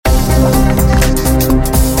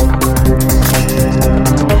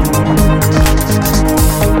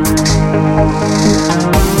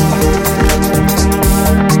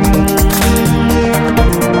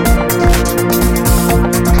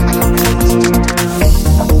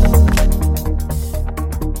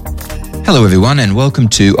Hello everyone and welcome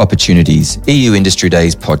to Opportunities, EU Industry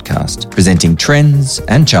Days podcast, presenting trends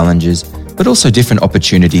and challenges, but also different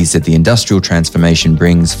opportunities that the industrial transformation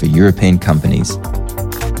brings for European companies.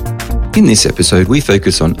 In this episode, we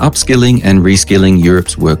focus on upskilling and reskilling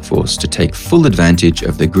Europe's workforce to take full advantage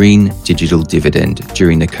of the green digital dividend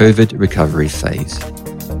during the COVID recovery phase.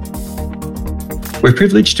 We're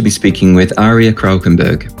privileged to be speaking with Aria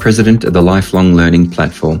Kraukenberg, President of the Lifelong Learning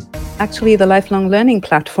Platform. Actually, the Lifelong Learning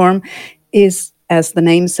Platform is, as the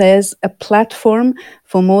name says, a platform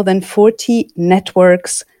for more than 40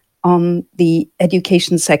 networks on the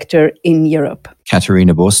education sector in Europe.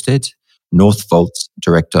 Katarina Borsted, Northvolt's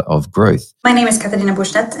Director of Growth. My name is Katarina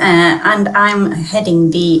Borsted, and I'm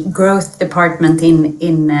heading the growth department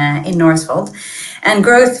in Northvolt. And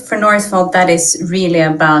growth for Northvolt, that is really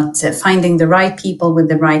about finding the right people with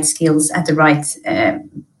the right skills at the right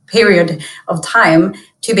period of time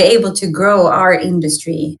to be able to grow our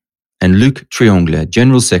industry. And Luc Triangle,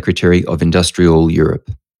 General Secretary of Industrial Europe.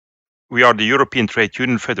 We are the European Trade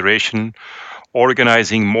Union Federation,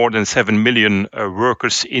 organizing more than 7 million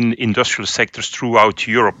workers in industrial sectors throughout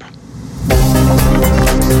Europe.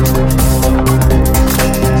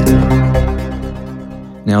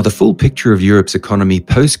 Now, the full picture of Europe's economy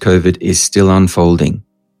post-COVID is still unfolding,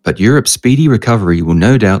 but Europe's speedy recovery will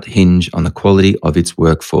no doubt hinge on the quality of its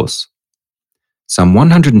workforce. Some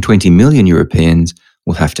 120 million Europeans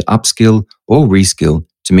will have to upskill or reskill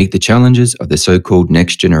to meet the challenges of the so-called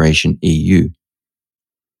next generation EU.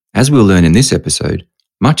 As we'll learn in this episode,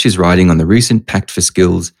 much is riding on the recent Pact for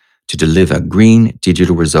Skills to deliver green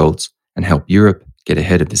digital results and help Europe get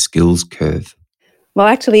ahead of the skills curve. Well,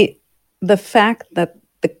 actually, the fact that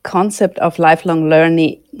the concept of lifelong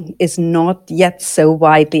learning is not yet so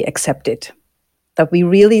widely accepted, that we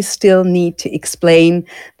really still need to explain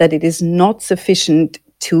that it is not sufficient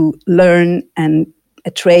to learn a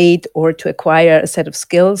trade or to acquire a set of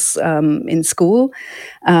skills in school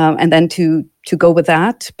and then to go with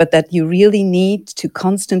that, but that you really need to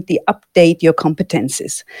constantly update your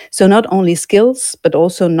competencies. So not only skills, but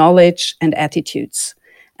also knowledge and attitudes,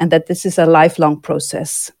 and that this is a lifelong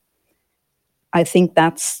process. I think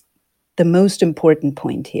that's the most important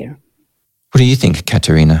point here. What do you think,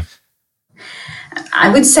 Katarina? I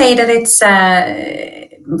would say that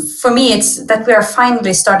for me, it's that we are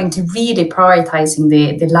finally starting to really prioritizing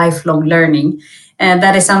the lifelong learning. And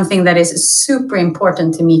that is something that is super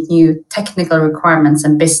important to meet new technical requirements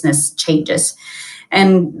and business changes.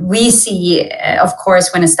 And we see, of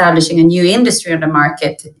course, when establishing a new industry on the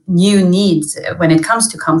market, new needs when it comes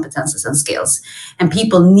to competences and skills. And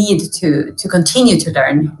people need to continue to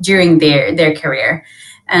learn during their career.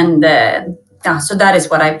 And so that is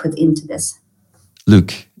what I put into this.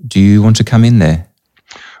 Luc, do you want to come in there?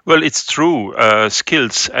 Well, it's true.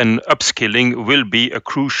 Skills and upskilling will be a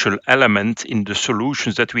crucial element in the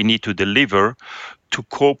solutions that we need to deliver to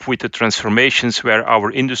cope with the transformations where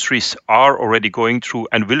our industries are already going through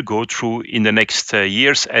and will go through in the next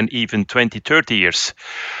years and even 20, 30 years.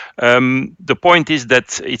 The point is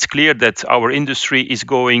that it's clear that our industry is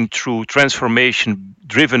going through transformation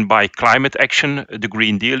driven by climate action. The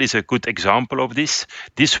Green Deal is a good example of this.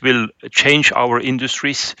 This will change our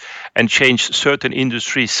industries and change certain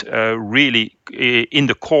industries really in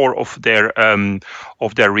the core of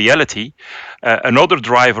their reality. Another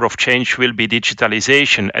driver of change will be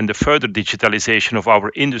digitalization and the further digitalization of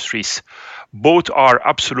our industries. Both are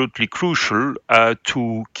absolutely crucial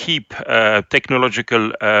to keep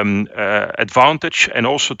technological advantage and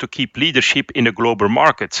also to keep leadership in a global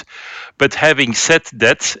market. But having said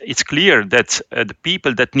that, it's clear that the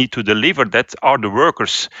people that need to deliver that are the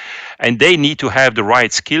workers, and they need to have the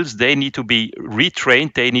right skills. They need to be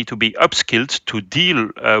retrained. They need to be upskilled to deal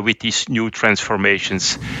with these new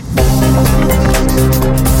transformations.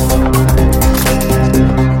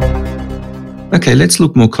 Okay, let's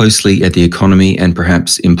look more closely at the economy and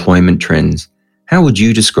perhaps employment trends. How would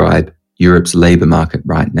you describe Europe's labour market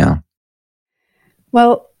right now?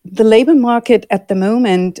 Well, the labour market at the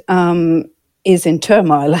moment is in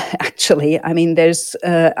turmoil, actually. I mean, there's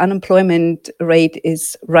unemployment rate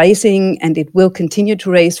is rising and it will continue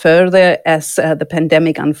to rise further as the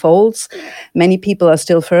pandemic unfolds. Many people are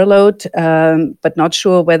still furloughed, but not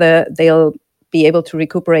sure whether they'll be able to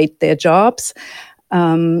recuperate their jobs.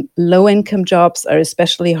 Low-income jobs are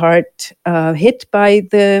especially hard hit by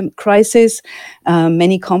the crisis.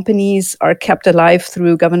 Many companies are kept alive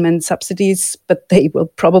through government subsidies, but they will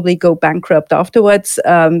probably go bankrupt afterwards.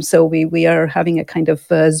 So we are having a kind of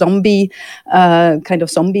zombies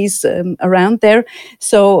around there.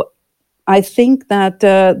 So I think that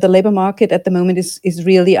the labor market at the moment is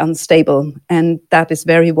really unstable, and that is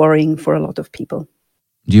very worrying for a lot of people.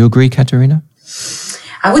 Do you agree, Katarina?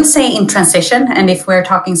 I would say in transition, and if we're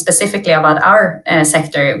talking specifically about our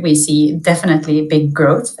sector, we see definitely big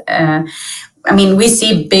growth. We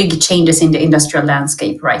see big changes in the industrial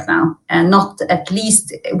landscape right now, and not at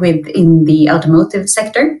least within the automotive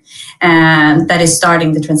sector that is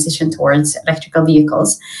starting the transition towards electrical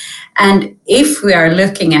vehicles. And if we are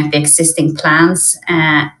looking at the existing plans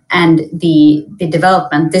and the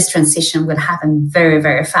development, this transition will happen very,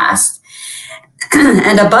 very fast.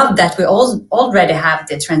 And above that, we already have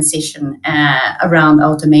the transition around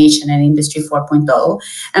automation and Industry 4.0.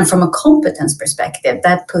 And from a competence perspective,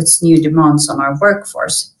 that puts new demands on our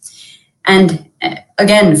workforce. And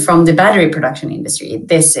again, from the battery production industry,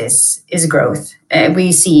 this is growth.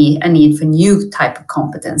 We see a need for new type of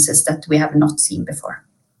competences that we have not seen before.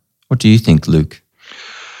 What do you think, Luke?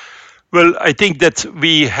 Well, I think that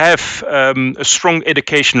we have a strong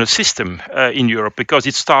educational system in Europe because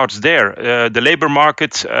it starts there. The labor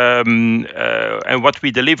market and what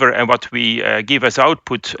we deliver and what we give as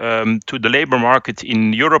output to the labor market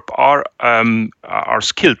in Europe are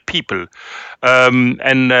skilled people.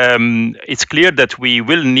 And it's clear that we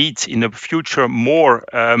will need in the future more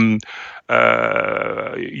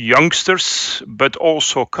youngsters, but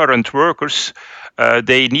also current workers.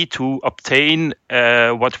 They need to obtain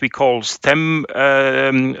what we call STEM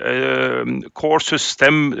courses,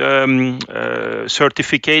 STEM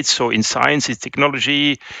certificates, so in science, in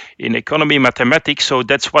technology, in economy, mathematics. So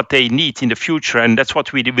that's what they need in the future, and that's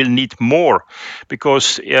what we will need more,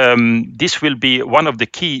 because this will be one of the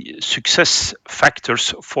key success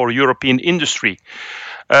factors for European industry.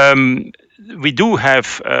 We do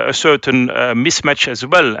have a certain mismatch as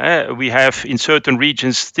well. We have in certain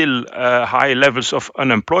regions still high levels of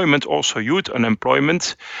unemployment, also youth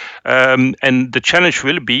unemployment. And the challenge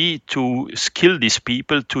will be to skill these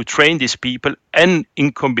people, to train these people, and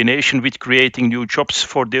in combination with creating new jobs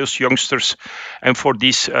for those youngsters and for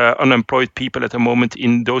these unemployed people at the moment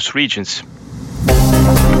in those regions.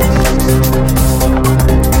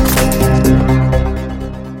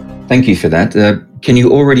 Thank you for that. Can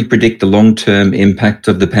you already predict the long-term impact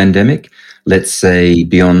of the pandemic, let's say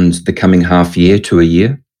beyond the coming half year to a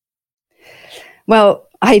year? Well,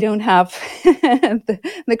 I don't have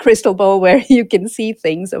the crystal ball where you can see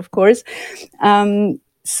things, of course.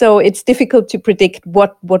 So it's difficult to predict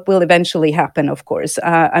what will eventually happen, of course.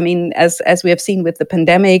 As we have seen with the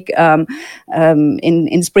pandemic,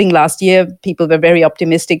 in spring last year, people were very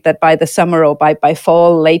optimistic that by the summer or by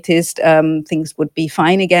fall latest, things would be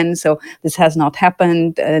fine again. So this has not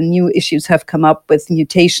happened. New issues have come up with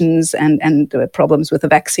mutations and problems with the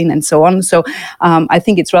vaccine and so on. So I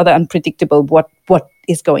think it's rather unpredictable what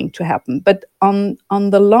is going to happen. But on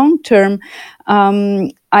the long term,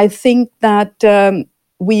 I think that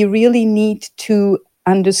we really need to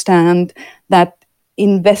understand that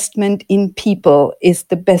investment in people is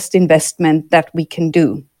the best investment that we can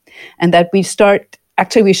do. And that we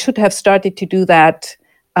should have started to do that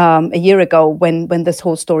a year ago when this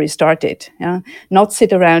whole story started. Yeah? Not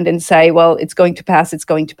sit around and say, well, it's going to pass,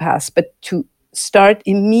 but to start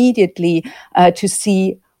immediately to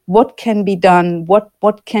see what can be done,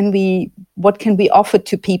 what can we offer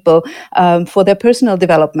to people for their personal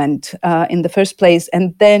development in the first place,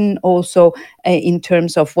 and then also in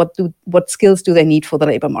terms of what skills do they need for the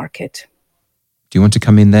labor market. Do you want to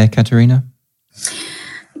come in there, Katarina?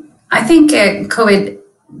 I think COVID,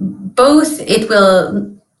 it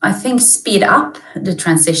will, I think, speed up the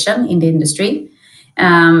transition in the industry.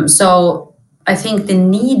 So I think the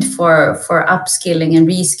need for upskilling and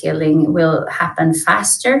reskilling will happen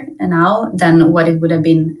faster now than what it would have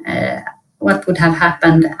been, what would have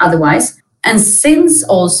happened otherwise. And since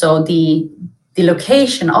also the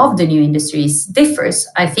location of the new industries differs,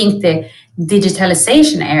 I think the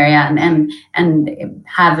digitalization area and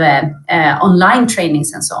have online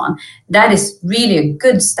trainings and so on, that is really a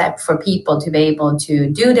good step for people to be able to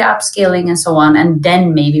do the upskilling and so on, and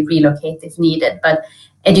then maybe relocate if needed. But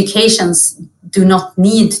educations do not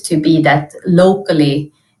need to be that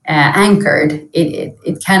locally anchored.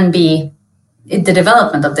 It can be, the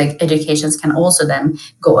development of the educations can also then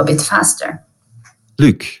go a bit faster.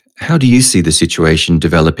 Luke, how do you see the situation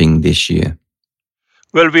developing this year?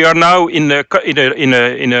 Well, we are now in a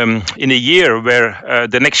year where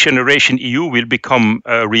the Next Generation EU will become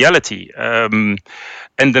a reality. And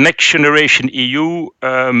the Next Generation EU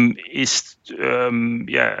is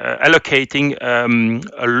allocating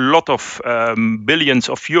a lot of billions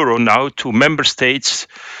of euro now to member states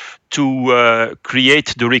to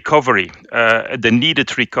create the recovery, the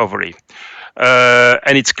needed recovery.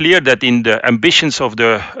 And it's clear that in the ambitions of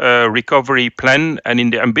the recovery plan and in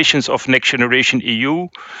the ambitions of Next Generation EU,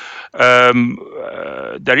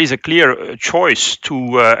 there is a clear choice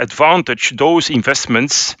to advantage those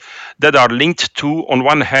investments that are linked to, on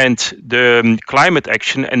one hand, the climate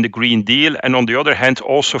action and the Green Deal, and on the other hand,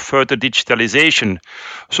 also further digitalization.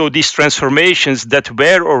 So these transformations that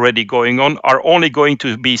were already going on are only going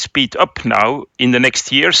to be speed up now in the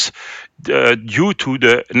next years due to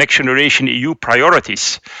the Next Generation EU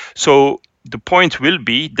priorities. So the point will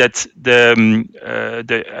be that the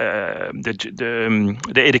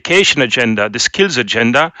education agenda, the skills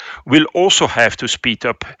agenda, will also have to speed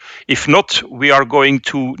up. If not, we are going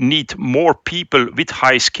to need more people with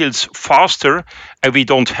high skills faster, and we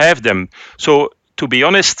don't have them. So, to be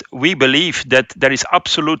honest, we believe that there is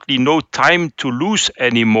absolutely no time to lose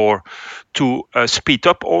anymore to speed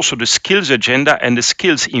up also the skills agenda and the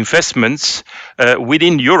skills investments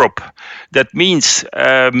within Europe. That means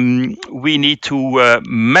we need to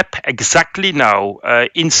map exactly now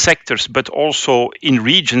in sectors, but also in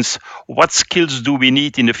regions, what skills do we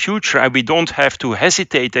need in the future, and we don't have to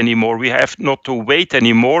hesitate anymore. We have not to wait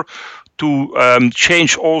anymore to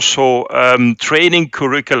change also training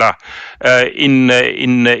curricula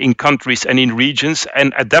in countries and in regions,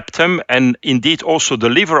 and adapt them and indeed also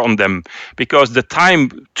deliver on them. Because the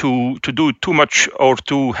time to do too much or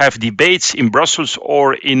to have debates in Brussels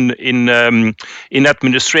or in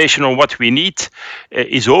administration on what we need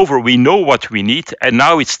is over. We know what we need, and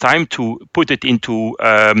now it's time to put it into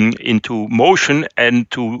motion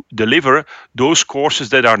and to deliver those courses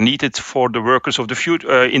that are needed for the workers of the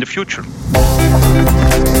future in the future.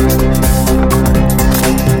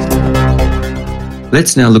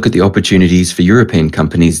 Let's now look at the opportunities for European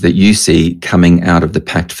companies that you see coming out of the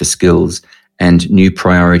Pact for Skills and new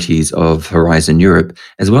priorities of Horizon Europe,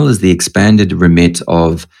 as well as the expanded remit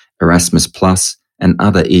of Erasmus Plus and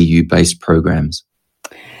other EU-based programs.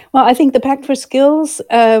 Well, I think the Pact for Skills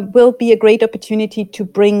will be a great opportunity to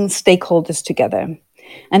bring stakeholders together.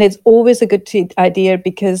 And it's always a good idea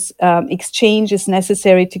because exchange is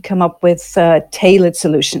necessary to come up with tailored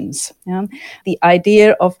solutions. Yeah? The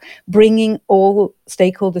idea of bringing all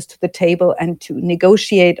stakeholders to the table and to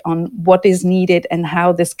negotiate on what is needed and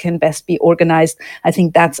how this can best be organized, I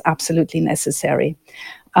think that's absolutely necessary.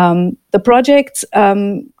 The projects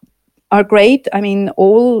are great. I mean,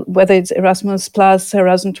 whether it's Erasmus Plus,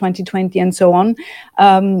 Horizon 2020, and so on.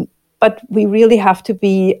 But we really have to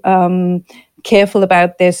be careful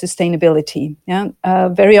about their sustainability. Yeah?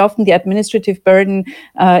 Very often the administrative burden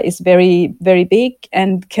is very, very big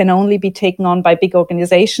and can only be taken on by big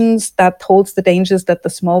organizations. That holds the dangers that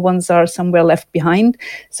the small ones are somewhere left behind.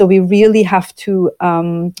 So we really have to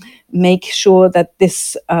make sure that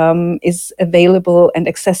this is available and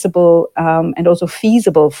accessible and also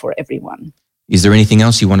feasible for everyone. Is there anything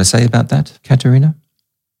else you want to say about that, Katharina?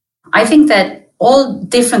 I think that all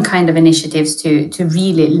different kind of initiatives to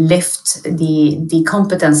really lift the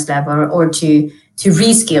competence level or to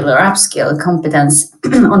reskill or upskill competence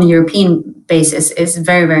on a European basis is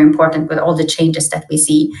very, very important with all the changes that we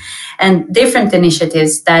see. And different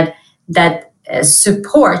initiatives that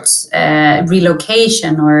support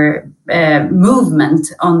relocation or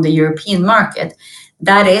movement on the European market,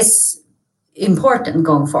 that is important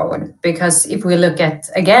going forward, because if we look at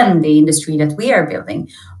again the industry that we are building,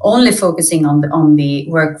 only focusing on the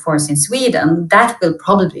workforce in Sweden, that will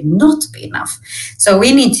probably not be enough. So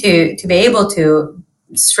we need to be able to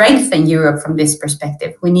strengthen Europe from this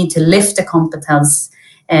perspective. We need to lift the competence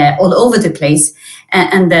all over the place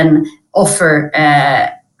and then offer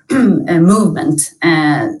a movement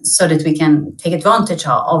so that we can take advantage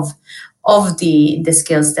of the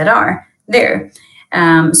skills that are there.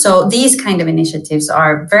 So these kind of initiatives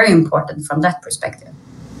are very important from that perspective.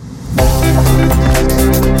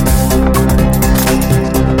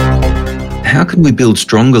 How can we build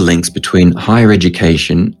stronger links between higher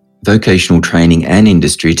education, vocational training and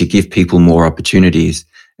industry to give people more opportunities,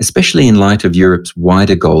 especially in light of Europe's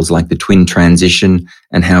wider goals like the twin transition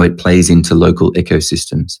and how it plays into local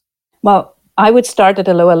ecosystems? Well, I would start at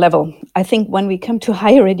a lower level. I think when we come to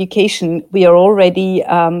higher education, we are already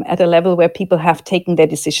at a level where people have taken their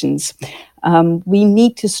decisions. We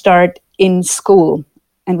need to start in school,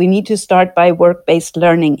 and we need to start by work-based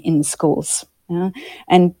learning in schools.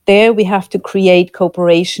 And there we have to create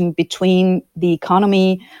cooperation between the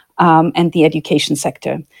economy and the education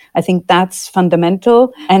sector. I think that's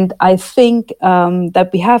fundamental. And I think that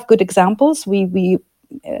we have good examples. We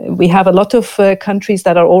have a lot of countries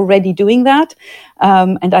that are already doing that.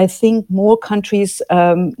 And I think more countries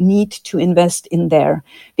need to invest in there,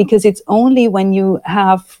 because it's only when you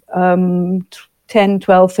have 10,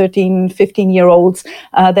 12, 13, 15-year-olds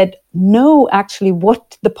that know actually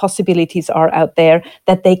what the possibilities are out there,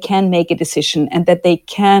 that they can make a decision and that they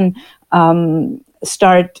can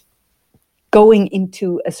start going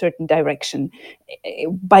into a certain direction.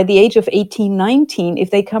 By the age of 18, 19,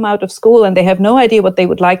 if they come out of school and they have no idea what they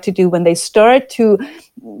would like to do, when they start to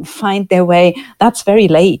find their way, that's very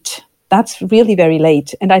late. That's really very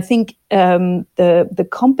late. And I think the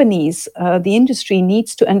companies, the industry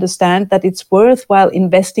needs to understand that it's worthwhile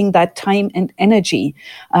investing that time and energy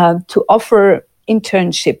to offer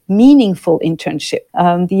internship, meaningful internship.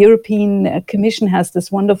 The European Commission has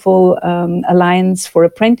this wonderful alliance for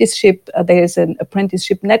apprenticeship. There's an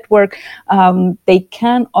apprenticeship network. They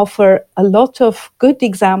can offer a lot of good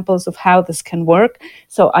examples of how this can work.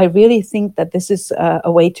 So I really think that this is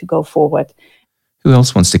a way to go forward. Who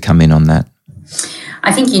else wants to come in on that?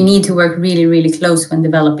 I think you need to work really, really close when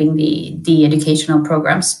developing the educational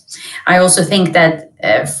programs. I also think that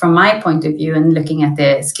from my point of view and looking at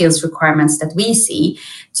the skills requirements that we see,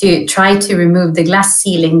 to try to remove the glass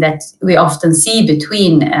ceiling that we often see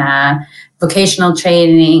between vocational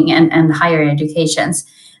training and higher educations,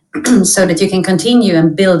 so that you can continue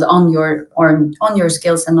and build on your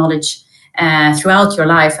skills and knowledge throughout your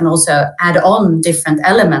life, and also add on different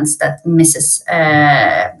elements that misses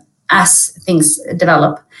as things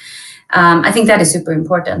develop. I think that is super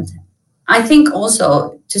important. I think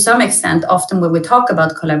also, to some extent, often when we talk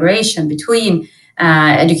about collaboration between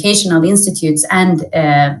educational institutes and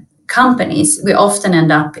companies, we often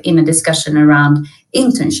end up in a discussion around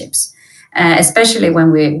internships, especially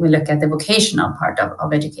when we look at the vocational part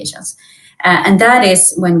of educations. And that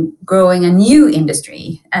is when growing a new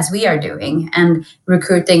industry, as we are doing, and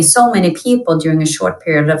recruiting so many people during a short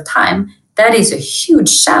period of time, that is a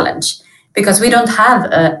huge challenge, because we don't have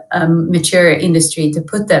a mature industry to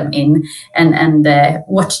put them in and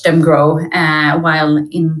watch them grow while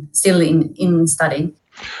still in studying.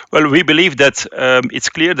 Well, we believe that it's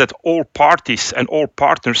clear that all parties and all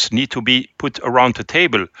partners need to be put around the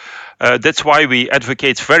table. That's why we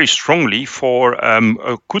advocate very strongly for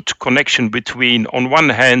a good connection between, on one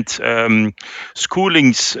hand,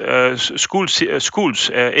 schools,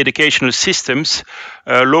 educational systems,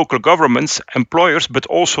 local governments, employers, but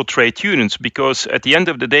also trade unions, because at the end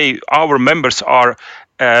of the day, our members are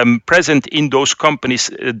present in those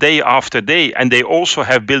companies day after day, and they also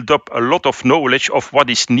have built up a lot of knowledge of what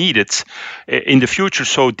is needed in the future.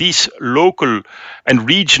 So these local and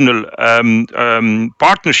regional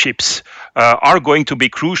partnerships are going to be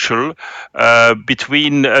crucial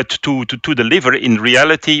between to deliver in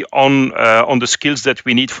reality on the skills that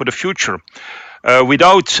we need for the future.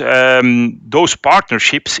 Without those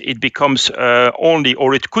partnerships, it becomes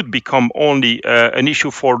it could become only an issue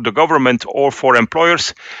for the government or for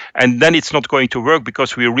employers, and then it's not going to work,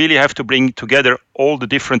 because we really have to bring together all the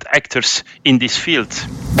different actors in this field.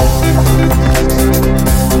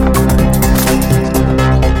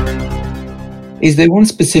 Is there one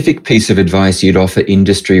specific piece of advice you'd offer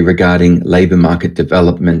industry regarding labour market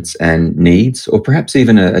developments and needs, or perhaps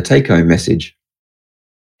even a take-home message?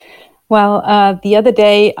 Well, the other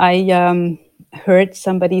day I heard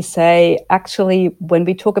somebody say, actually, when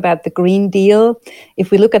we talk about the Green Deal,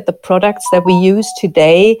 if we look at the products that we use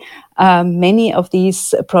today, many of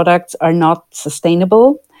these products are not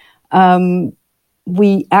sustainable.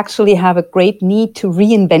 We actually have a great need to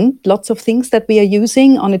reinvent lots of things that we are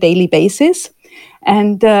using on a daily basis.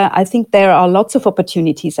 And I think there are lots of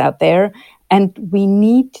opportunities out there, and we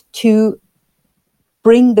need to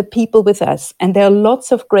bring the people with us. And there are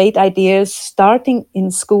lots of great ideas starting in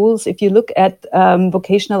schools. If you look at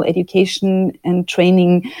vocational education and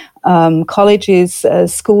training, colleges,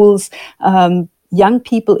 schools, young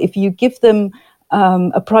people, if you give them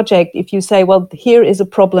a project, if you say, well, here is a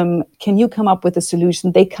problem, can you come up with a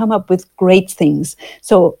solution? They come up with great things.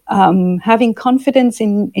 So having confidence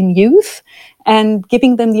in youth and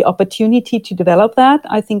giving them the opportunity to develop that,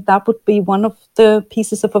 I think that would be one of the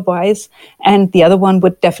pieces of advice. And the other one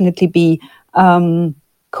would definitely be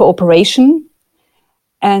cooperation.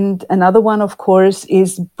 And another one, of course,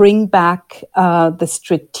 is bring back the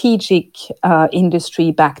strategic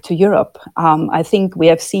industry back to Europe. I think we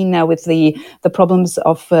have seen now with the problems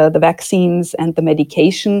of the vaccines and the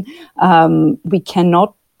medication, we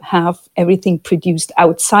cannot have everything produced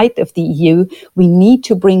outside of the EU. We need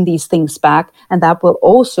to bring these things back, and that will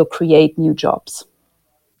also create new jobs.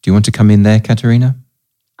 Do you want to come in there, Katharina?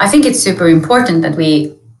 I think it's super important that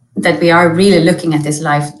we are really looking at this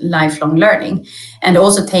lifelong learning, and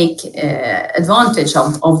also take advantage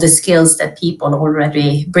of the skills that people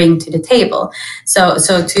already bring to the table. So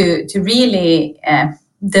to really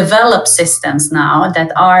develop systems now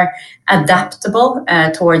that are adaptable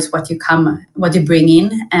towards what you bring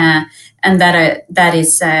in, and that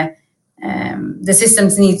is the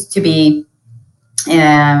systems need to be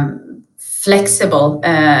flexible,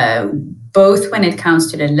 both when it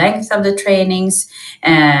comes to the length of the trainings,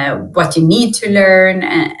 what you need to learn,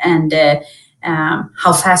 and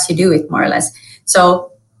how fast you do it, more or less.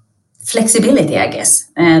 So flexibility, I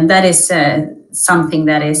guess, and that is something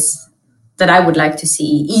that I would like to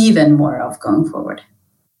see even more of going forward.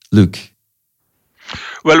 Luke.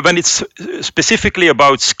 Well, when it's specifically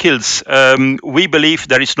about skills, we believe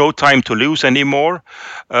there is no time to lose anymore.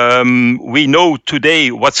 We know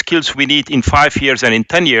today what skills we need in 5 years and in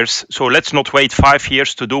 10 years. So let's not wait 5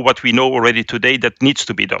 years to do what we know already today that needs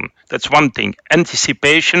to be done. That's one thing.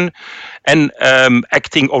 Anticipation and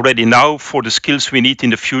acting already now for the skills we need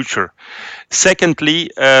in the future.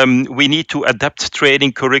 Secondly, we need to adapt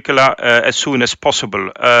training curricula as soon as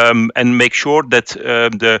possible and make sure that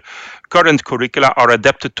the current curricula are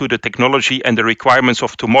adapted to the technology and the requirements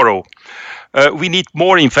of tomorrow. We need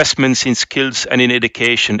more investments in skills and in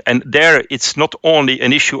education. And there, it's not only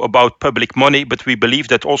an issue about public money, but we believe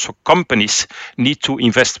that also companies need to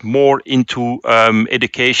invest more into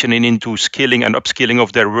education and into skilling and upskilling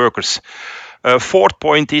of their workers. Fourth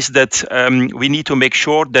point is that we need to make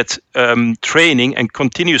sure that training and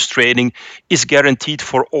continuous training is guaranteed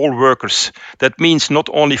for all workers. That means not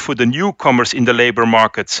only for the newcomers in the labor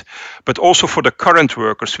market, but also for the current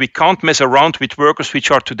workers. We can't mess around with workers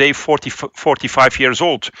which are today 45 years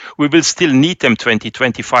old. We will still need them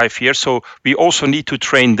 25 years. So we also need to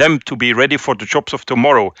train them to be ready for the jobs of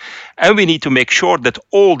tomorrow. And we need to make sure that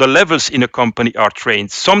all the levels in a company are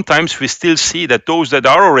trained. Sometimes we still see that those that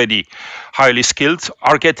are already highly skilled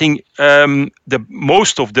are getting the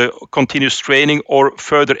most of the continuous training or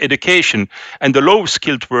further education. And the low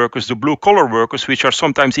skilled workers, the blue collar workers, which are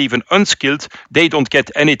sometimes even unskilled, they don't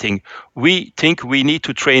get anything. We think we need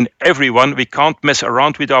to train everyone. We can't mess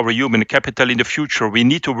around with our human capital in the future. We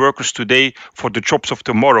need the workers today for the jobs of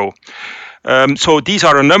tomorrow. So these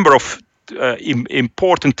are a number of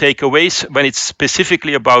important takeaways when it's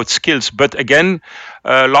specifically about skills. But again,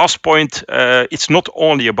 last point, it's not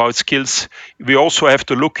only about skills. We also have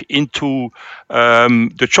to look into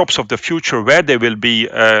the jobs of the future, where they will be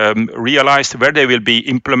realized, where they will be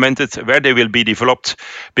implemented, where they will be developed.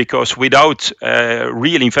 Because without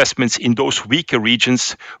real investments in those weaker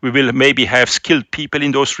regions, we will maybe have skilled people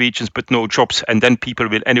in those regions, but no jobs. And then people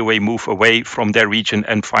will anyway move away from their region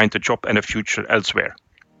and find a job and a future elsewhere.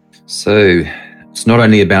 So it's not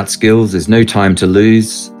only about skills, there's no time to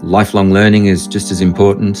lose. Lifelong learning is just as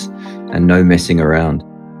important, and no messing around.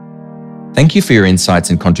 Thank you for your insights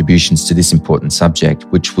and contributions to this important subject,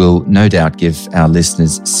 which will no doubt give our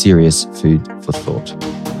listeners serious food for thought.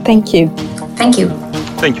 Thank you. Thank you.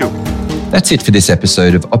 Thank you. That's it for this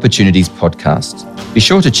episode of Opportunities Podcast. Be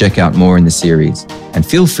sure to check out more in the series, and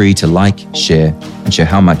feel free to like, share, and show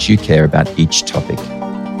how much you care about each topic.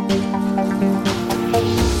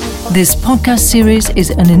 This podcast series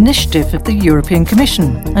is an initiative of the European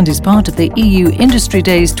Commission and is part of the EU Industry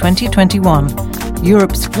Days 2021,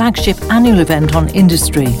 Europe's flagship annual event on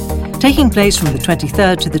industry, taking place from the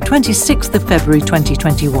 23rd to the 26th of February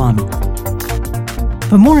 2021.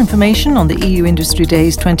 For more information on the EU Industry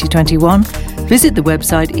Days 2021, visit the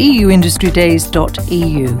website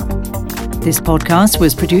euindustrydays.eu. This podcast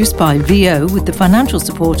was produced by VO with the financial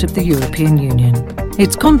support of the European Union.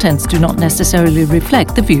 Its contents do not necessarily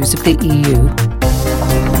reflect the views of the EU.